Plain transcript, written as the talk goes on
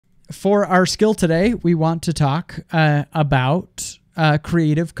for our skill today, we want to talk about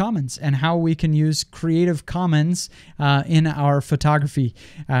Creative Commons and how we can use Creative Commons in our photography.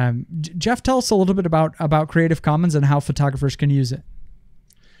 Jeff, tell us a little bit about Creative Commons and how photographers can use it.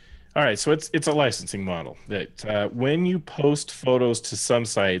 All right, so it's a licensing model that when you post photos to some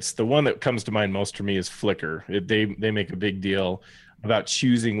sites, the one that comes to mind most for me is Flickr. They make a big deal about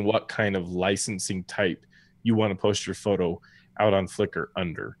choosing what kind of licensing type you want to post your photo out on Flickr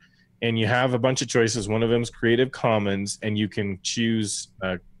under. And you have a bunch of choices. One of them is Creative Commons, and you can choose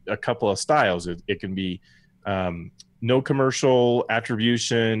a couple of styles. It can be no commercial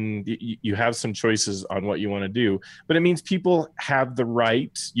attribution. You have some choices on what you want to do, but it means people have the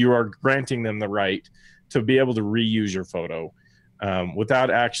right, you are granting them the right to be able to reuse your photo without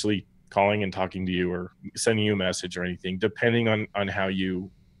actually calling and talking to you or sending you a message or anything, depending on how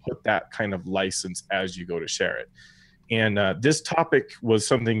you put that kind of license as you go to share it. And this topic was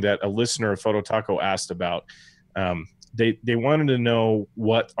something that a listener of Photo Taco asked about. They wanted to know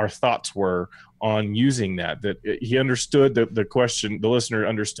what our thoughts were on using that he understood the question. The listener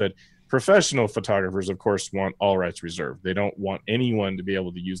understood professional photographers, of course, want all rights reserved. They don't want anyone to be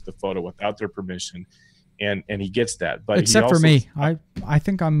able to use the photo without their permission. And he gets that. But except for me, I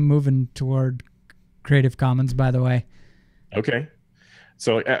think I'm moving toward Creative Commons, by the way. Okay.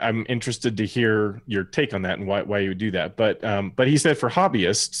 So I'm interested to hear your take on that and why you would do that. But he said for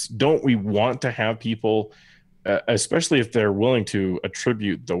hobbyists, don't we want to have people, especially if they're willing to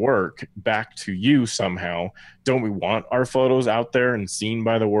attribute the work back to you somehow, don't we want our photos out there and seen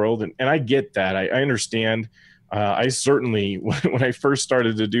by the world? And I get that. I understand. I certainly, when I first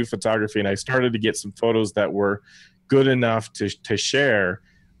started to do photography and I started to get some photos that were good enough to share,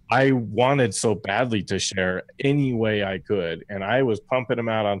 I wanted so badly to share any way I could. And I was pumping them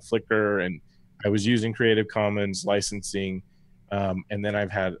out on Flickr, and I was using Creative Commons licensing. And then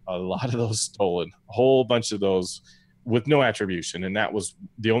I've had a lot of those stolen, a whole bunch of those with no attribution. And that was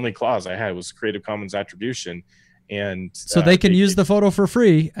the only clause I had was Creative Commons attribution. And so they can use the photo for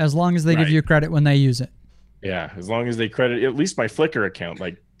free as long as they give you credit when they use it. Yeah, as long as they credit at least my Flickr account,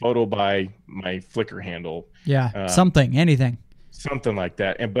 like photo by my Flickr handle. Yeah, anything. Something like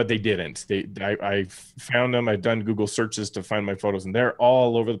that. But they didn't. I found them. I've done Google searches to find my photos, and they're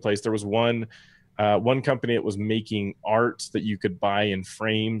all over the place. There was one company that was making art that you could buy in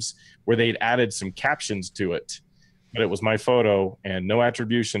frames where they'd added some captions to it, but it was my photo and no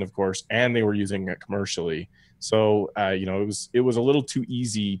attribution, of course, and they were using it commercially. So, it was a little too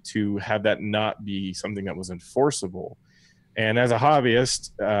easy to have that not be something that was enforceable. And as a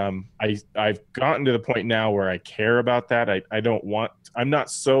hobbyist, I've gotten to the point now where I care about that. I'm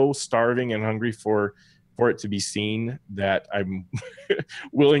not so starving and hungry for it to be seen that I'm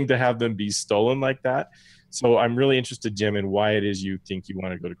willing to have them be stolen like that. So I'm really interested, Jim, in why it is you think you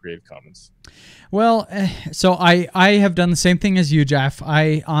want to go to Creative Commons. Well, so I have done the same thing as you, Jeff.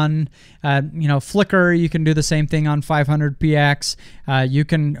 On Flickr, you can do the same thing on 500px. You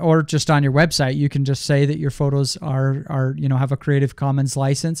can, or just on your website, you can just say that your photos are have a Creative Commons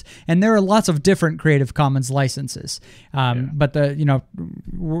license, and there are lots of different Creative Commons licenses. But this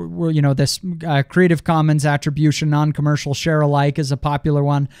Creative Commons attribution, non-commercial, share alike is a popular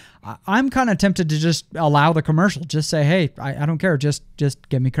one. I'm kind of tempted to just allow the commercial. Just say, hey, I don't care. Just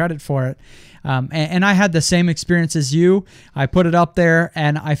give me credit for it. And I had the same experience as you. I put it up there,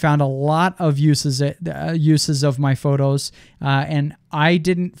 and I found a lot of uses of my photos, and I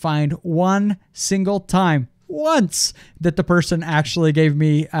didn't find one single time once that the person actually gave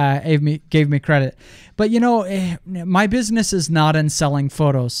me credit. But my business is not in selling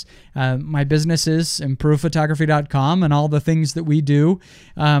photos. My business is improvephotography.com and all the things that we do.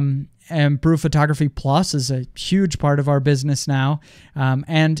 Improve Photography Plus is a huge part of our business now,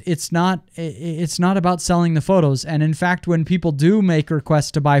 and it's not about selling the photos. And in fact, when people do make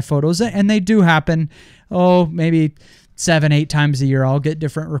requests to buy photos, and they do happen, maybe 7-8 times a year, I'll get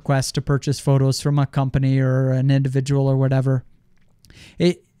different requests to purchase photos from a company or an individual or whatever.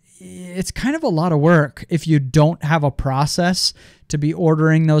 It's kind of a lot of work if you don't have a process to be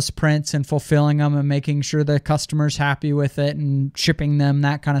ordering those prints and fulfilling them and making sure the customer's happy with it and shipping them,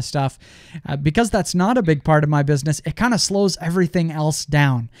 that kind of stuff. Because that's not a big part of my business, it kind of slows everything else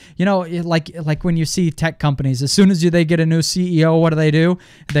down. Like when you see tech companies, as soon as they get a new CEO, what do?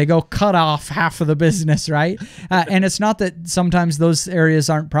 They go cut off half of the business, right? And it's not that sometimes those areas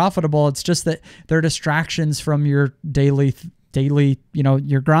aren't profitable. It's just that they're distractions from your daily,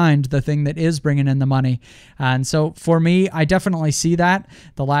 your grind, the thing that is bringing in the money. And so for me, I definitely see that.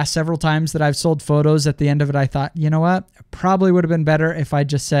 The last several times that I've sold photos, at the end of it, I thought, you know what? Probably would have been better if I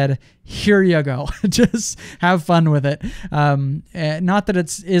just said, here you go. Just have fun with it. Not that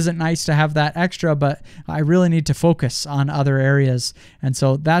it isn't nice to have that extra, but I really need to focus on other areas. And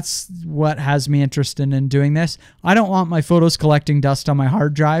so that's what has me interested in doing this. I don't want my photos collecting dust on my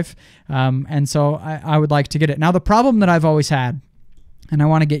hard drive. And so I would like to get it. Now, the problem that I've always had, and I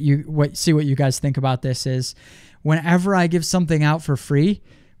want to get see what you guys think about this, is whenever I give something out for free,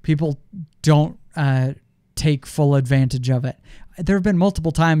 people don't take full advantage of it. There have been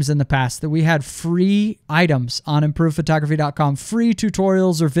multiple times in the past that we had free items on improvephotography.com, free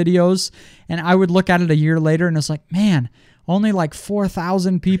tutorials or videos, and I would look at it a year later and it's like, man, only like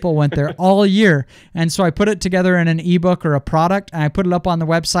 4,000 people went there all year. And so I put it together in an ebook or a product, and I put it up on the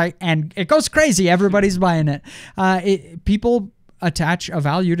website, and it goes crazy. Everybody's buying it. People attach a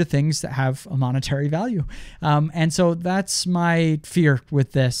value to things that have a monetary value. And so that's my fear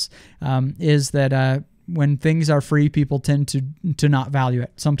with this, is that when things are free, people tend to not value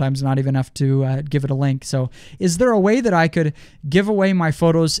it. Sometimes not even enough to give it a link. So is there a way that I could give away my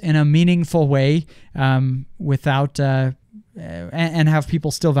photos in a meaningful way without and have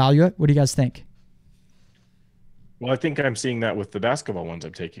people still value it? What do you guys think? Well, I think I'm seeing that with the basketball ones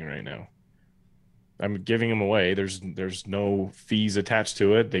I'm taking right now. I'm giving them away. There's no fees attached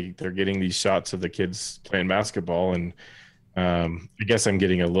to it. They're getting these shots of the kids playing basketball, and I guess I'm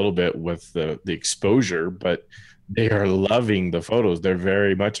getting a little bit with the exposure, but they are loving the photos. They're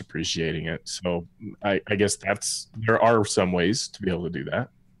very much appreciating it. So I guess there are some ways to be able to do that.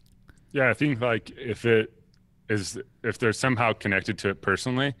 Yeah, I think like if they're somehow connected to it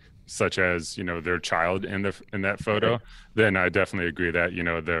personally, such as, their child in that photo, right, then I definitely agree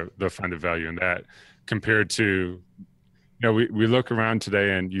that, they'll find a value in that, compared to, we look around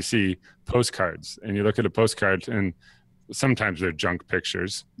today and you see postcards, and you look at a postcard and sometimes they're junk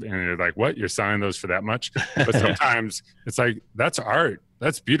pictures and you're like, what, you're selling those for that much? But sometimes it's like, that's art,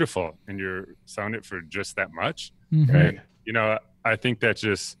 that's beautiful, and you're selling it for just that much. Mm-hmm. Right? I think that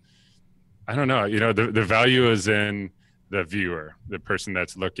just, I don't know, the value is in the viewer, the person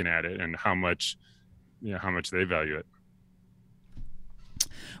that's looking at it, and how much they value it.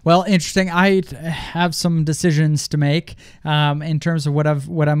 Well, interesting. I have some decisions to make in terms of what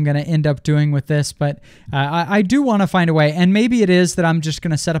I'm going to end up doing with this, but I do want to find a way. And maybe it is that I'm just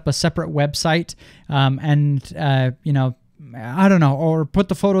going to set up a separate website I don't know, or put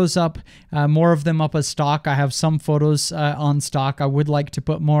the photos up, more of them up as stock. I have some photos on stock. I would like to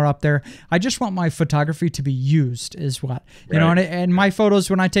put more up there. I just want my photography to be used, is what, right. And my photos,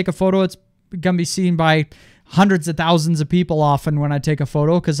 when I take a photo, it's going to be seen by hundreds of thousands of people often when I take a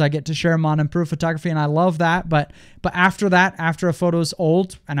photo, because I get to share them on Improved Photography, and I love that. But after that, after a photo's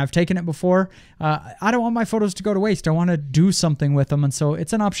old and I've taken it before, I don't want my photos to go to waste. I want to do something with them, and so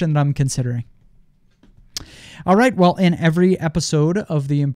it's an option that I'm considering. All right, well, in every episode of the